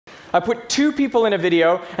I put 2 people in a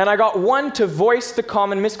video, and I got 1 to voice the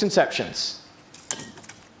common misconceptions.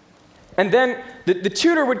 And then the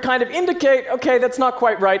tutor would kind of indicate, okay, that's not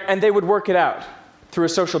quite right, and they would work it out through a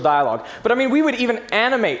social dialogue. But I mean, we would even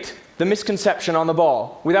animate the misconception on the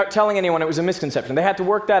ball without telling anyone it was a misconception. They had to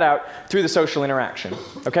work that out through the social interaction.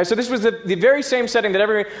 Okay, so this was the very same setting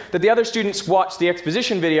that the other students watched the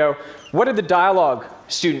exposition video. What did the dialogue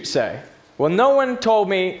students say? Well, no one told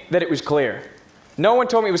me that it was clear. No one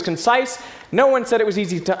told me it was concise. No one said it was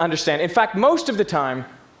easy to understand. In fact, most of the time,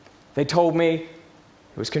 they told me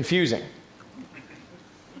it was confusing.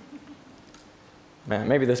 Man,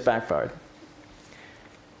 maybe this backfired.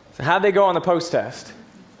 So how'd they go on the post test?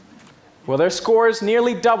 Well, their scores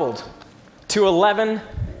nearly doubled to 11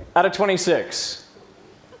 out of 26.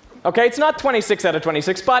 Okay, it's not 26 out of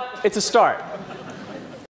 26, but it's a start.